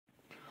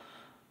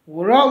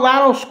What up,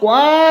 Lotto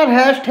Squad?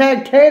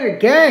 Hashtag Tater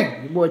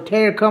Gang. Your boy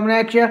Tater coming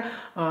at you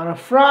on a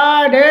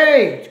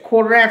Friday. It's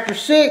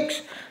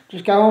 6:15.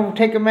 Just got home from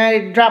taking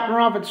Maddie, dropping her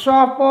off at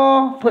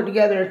softball, putting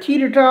together a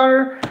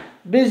teeter-totter.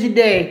 Busy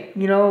day.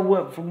 You know,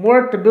 went from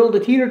work to build a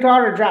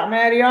teeter-totter, drop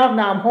Maddie off.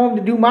 Now I'm home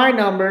to do my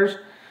numbers.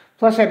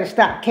 Plus, I had to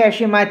stop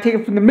cashing my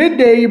ticket from the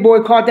midday. Your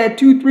boy caught that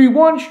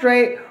 2-3-1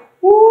 straight.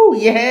 Woo,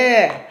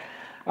 yeah.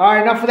 All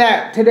right, enough of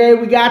that. Today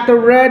we got the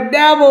Red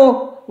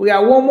Devil. We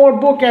got one more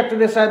book after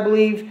this, I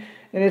believe,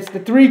 and it's the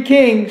Three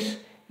Kings.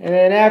 And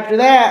then after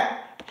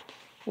that,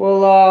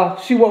 we'll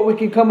see what we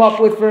can come up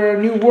with for a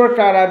new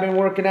workout I've been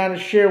working on to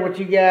share with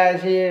you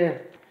guys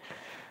here.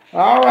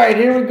 All right,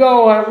 here we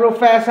go. Real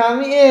fast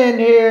on the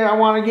end here. I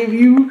want to give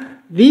you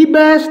the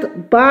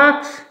best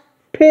box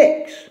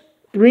picks.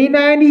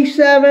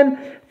 $397,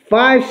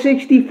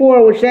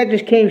 $564, which that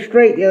just came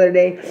straight the other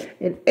day,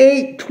 and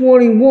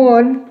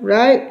 $821,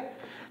 right?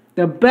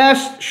 The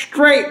best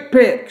straight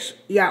picks.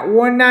 You got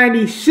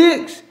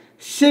 196,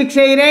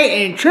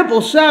 688, and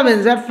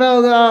 777s. That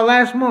fell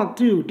last month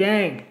too.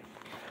 Dang.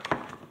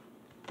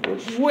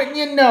 Which wouldn't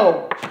you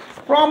know?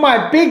 For all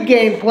my big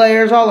game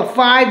players, all the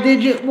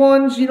 5-digit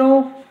ones, you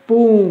know,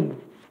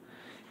 boom.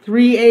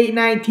 3, 8,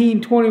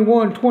 19,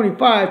 21,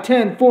 25,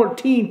 10,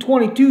 14,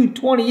 22,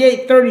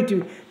 28,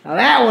 32. Now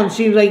that one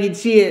seems like you'd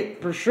see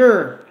it for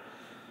sure.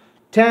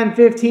 10,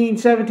 15,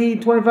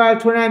 17,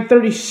 25, 29,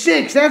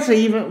 36. That's an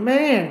even,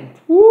 man.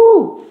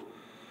 Woo.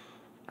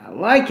 I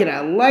like it. I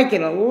like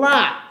it a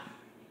lot.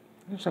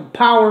 There's some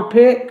power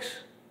picks.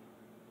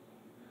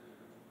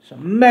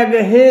 Some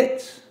mega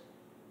hits.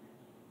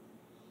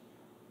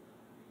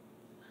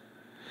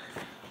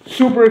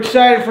 Super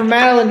excited for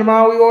Madeline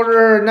tomorrow. We ordered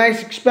her a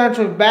nice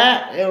expensive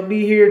bat. It'll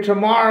be here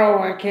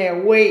tomorrow. I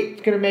can't wait.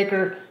 It's going to make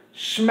her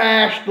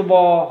smash the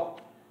ball.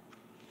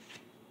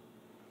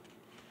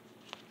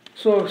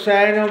 So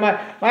excited. I know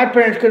my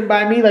parents couldn't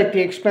buy me like the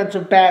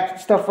expensive bats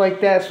and stuff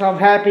like that, so I'm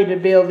happy to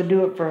be able to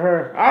do it for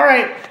her. All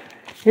right,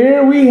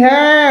 here we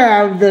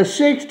have the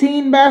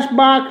 16 best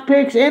box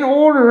picks in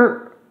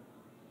order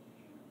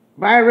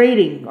by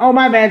rating. Oh,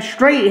 my bad.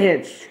 Straight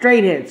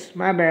hits.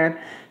 My bad.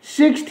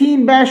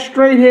 16 best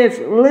straight hits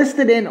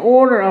listed in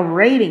order of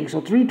rating. So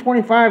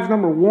 325 is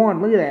number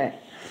 1. Look at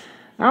that.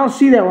 I don't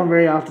see that one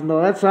very often,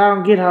 though. I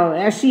don't get how.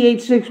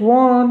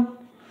 SC861.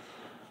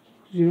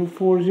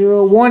 040,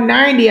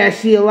 190 I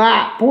see a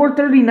lot.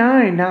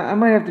 439. I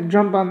might have to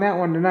jump on that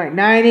one tonight.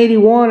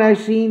 981 I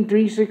seen.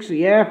 360.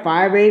 Yeah,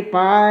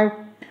 585.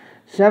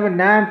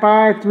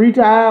 795.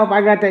 312.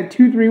 I got that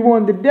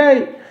 231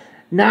 today.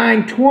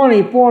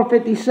 920,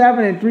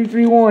 457, and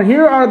 331.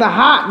 Here are the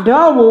hot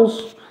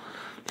doubles.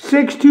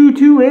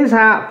 622 is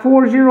hot.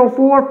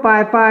 404,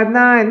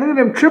 559. Look at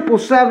them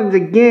 777s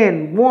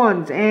again.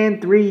 1s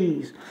and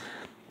 3s.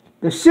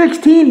 The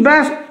 16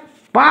 best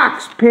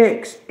box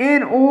picks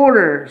in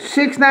order.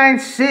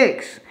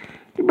 696.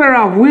 You better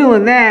off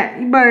wheeling that.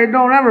 You better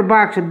don't ever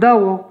box a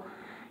double.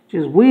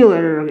 Just wheel it,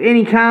 or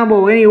any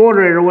combo, any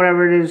order it, or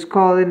whatever it is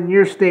called in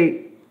your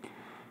state.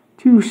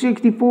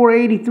 264,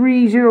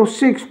 83,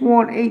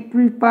 061,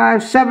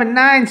 835,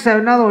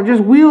 797. Another one.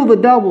 Just wheel the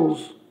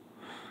doubles.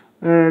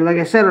 Or like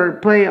I said, or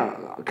play a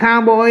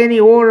combo, any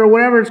order,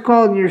 whatever it's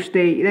called in your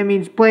state. That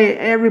means play it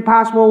every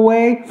possible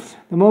way.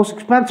 The most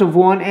expensive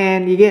one,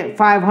 and you get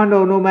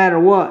 500 no matter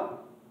what.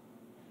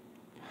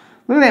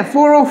 Look at that,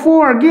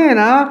 404 again,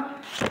 huh?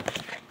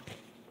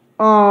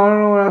 Oh, I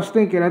don't know what I was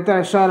thinking. I thought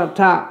I saw it up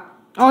top.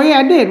 Oh, yeah,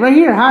 I did. Right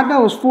here, hot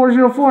nose,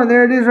 404. And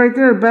there it is right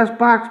there, best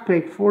box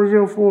pick,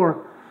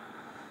 404.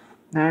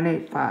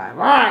 985.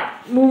 All right,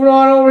 moving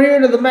on over here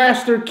to the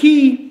master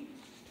key.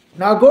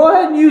 Now, go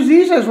ahead and use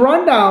these as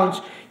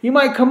rundowns. You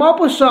might come up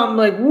with something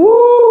like,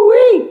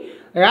 woo-wee.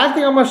 Like, I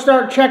think I'm going to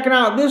start checking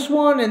out this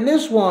one and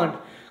this one,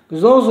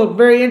 because those look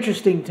very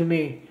interesting to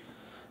me.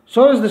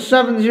 So does the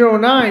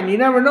 709. You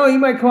never know. You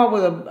might come up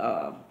with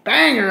a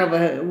banger of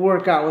a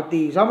workout with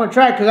these. I'm going to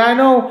try it because I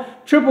know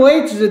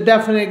 888 is a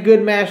definite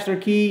good master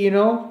key, you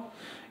know.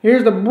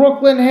 Here's the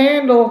Brooklyn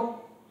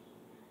handle.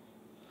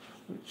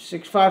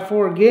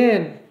 654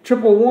 again.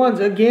 111s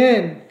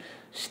again.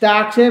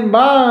 Stocks and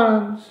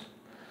bonds.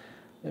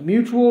 The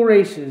mutual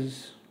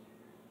races.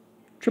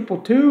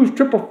 222s,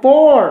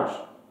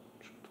 444s.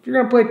 If you're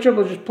going to play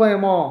triples, just play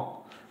them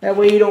all. That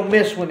way you don't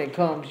miss when it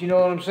comes. You know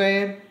what I'm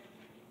saying?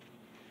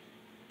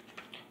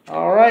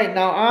 All right,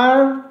 now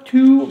on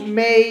to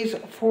May's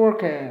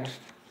forecast.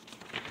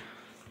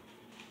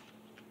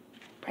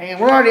 Man,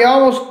 we're already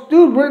almost,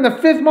 dude, we're in the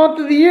 5th month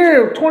of the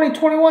year.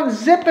 2021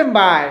 zipping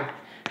by.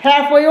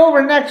 Halfway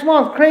over next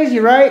month. Crazy,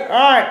 right? All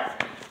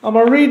right, I'm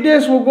going to read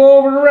this. We'll go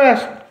over the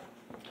rest.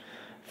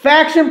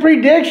 Facts and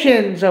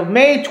predictions of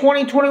May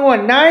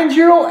 2021.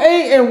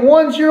 908 and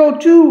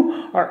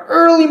 102 are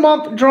early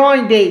month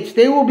drawing dates.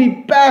 They will be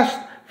best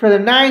for the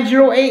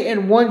 908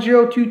 and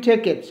 102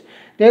 tickets.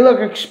 They look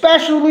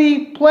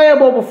especially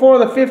playable before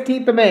the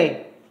 15th of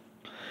May.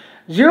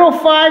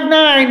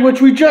 059, which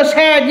we just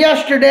had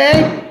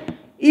yesterday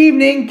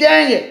evening,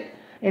 dang it.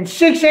 And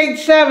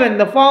 687,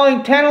 the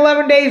following 10,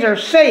 11 days are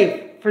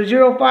safe. for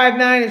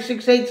 059 and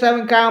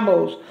 687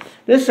 combos.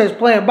 This says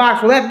playing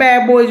box. Well, that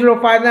bad boy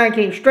 059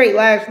 came straight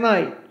last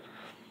night.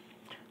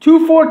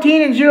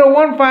 214 and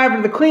 015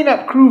 are the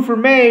cleanup crew for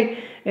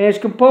May, and it's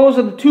composed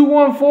of the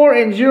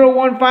 214 and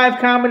 015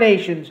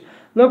 combinations.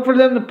 Look for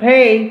them to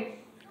pay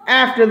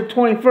after the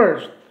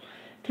 21st.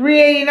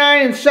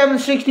 389 and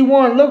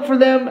 761. Look for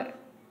them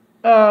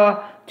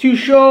to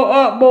show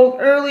up both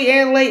early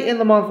and late in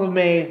the month of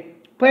May.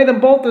 Play them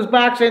both as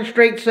box and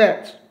straight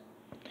sets.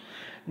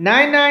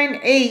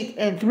 998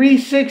 and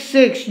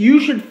 366. You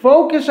should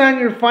focus on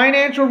your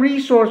financial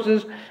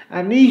resources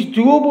on these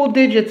doable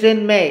digits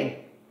in May.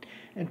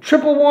 And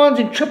 111s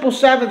and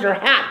 777s are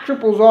hot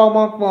triples all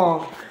month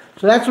long.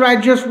 So that's what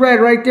I just read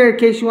right there in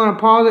case you want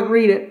to pause it and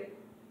read it.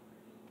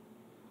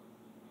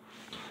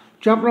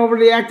 Jumping over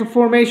to the active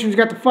formations,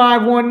 got the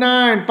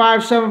 519,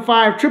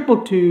 575,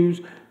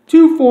 222s,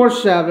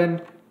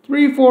 247,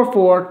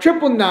 344,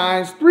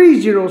 999s,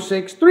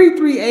 306,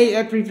 338.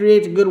 That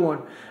 338 is a good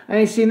one. I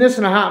ain't seen this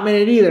in a hot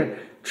minute either.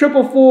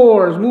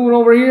 444s. Moving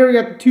over here, we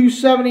got the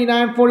 270,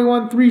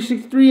 941,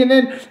 363, and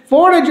then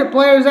 4-digit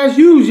players. That's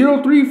you,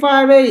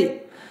 0358.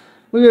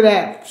 Look at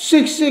that.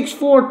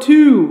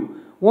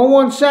 6642,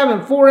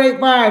 117,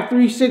 485,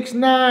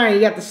 369. You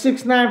got the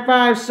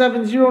 695,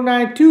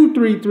 709,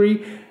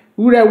 233.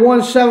 Ooh, that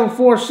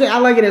 1746. I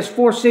like it as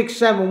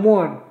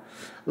 4671.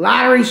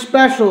 Lottery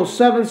specials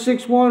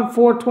 761,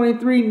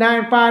 423,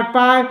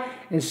 955,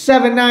 and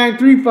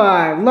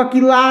 7935.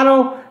 Lucky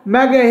Lotto,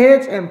 Mega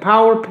Hits, and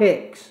Power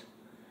Picks.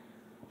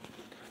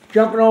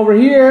 Jumping over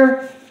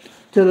here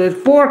to the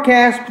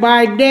forecast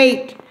by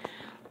date.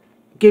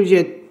 Gives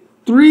you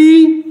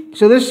 3.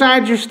 So this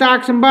side's your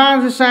stocks and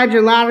bonds. This side's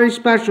your lottery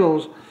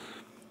specials.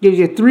 Gives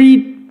you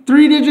three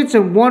digits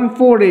and 1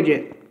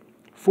 4-digit.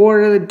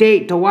 For the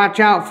date to watch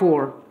out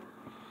for.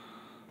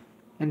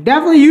 And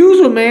definitely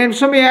use them, man.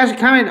 Somebody has a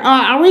comment,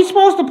 are we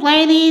supposed to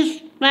play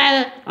these?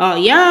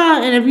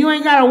 Yeah, and if you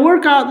ain't got a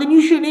workout, then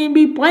you shouldn't even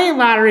be playing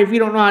lottery if you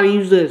don't know how to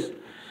use this.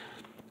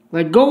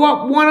 Like, go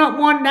up,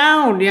 one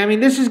down. I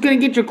mean, this is going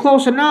to get you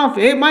close enough.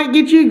 It might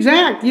get you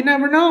exact. You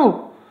never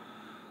know.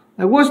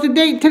 Like, what's the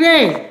date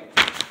today?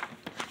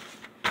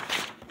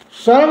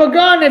 Son of a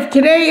gun, if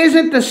today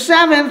isn't the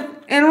 7th,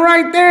 and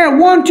right there,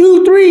 1,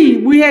 2, 3.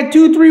 We had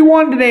 2, 3,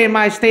 1 today in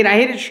my state. I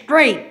hit it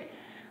straight.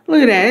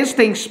 Look at that. This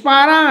thing's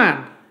spot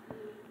on.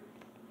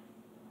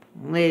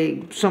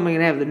 Somebody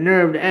can have the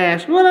nerve to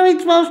ask, what are we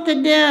supposed to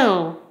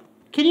do?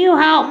 Can you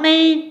help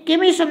me? Give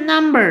me some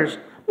numbers.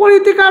 What do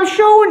you think I'm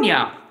showing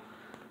you?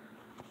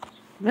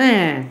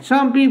 Man,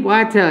 some people,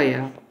 I tell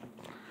you.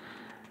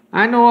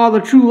 I know all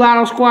the true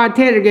Lotto Squad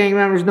Tater Gang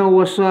members know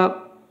what's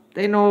up.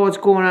 They know what's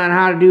going on,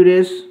 how to do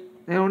this.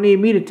 They don't need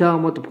me to tell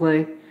them what to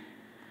play.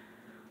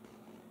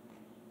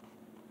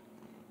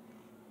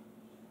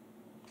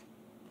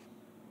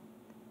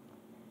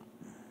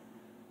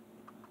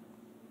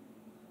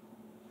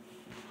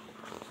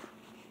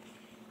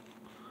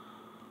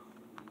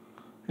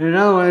 And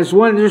another one, it's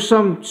when there's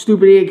some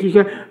stupid idiot keeps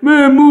going,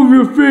 man, move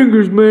your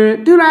fingers,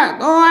 man. Dude, all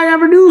I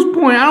ever do is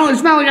point.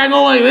 It's not like I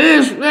go like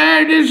this,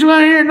 this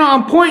right here. No,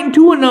 I'm pointing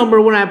to a number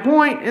when I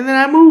point, and then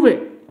I move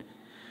it.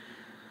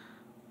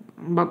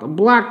 I'm about to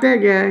block that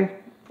guy.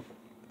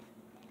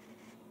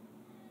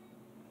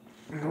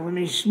 Let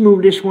me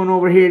move this one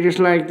over here just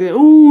like that.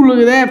 Ooh, look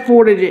at that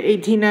 4-digit,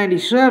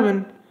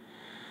 1897.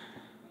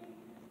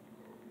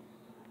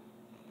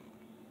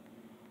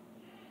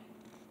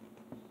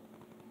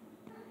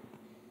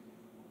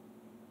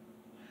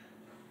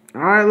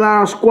 Alright,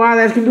 Lotto Squad,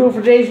 that's going to do it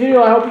for today's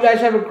video. I hope you guys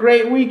have a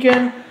great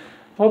weekend.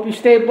 Hope you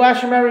stay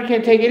blessed. Remember, you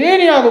can't take it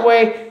any other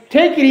way.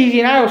 Take it easy,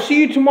 and I will see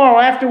you tomorrow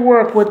after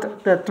work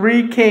with the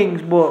 3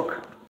 Kings book.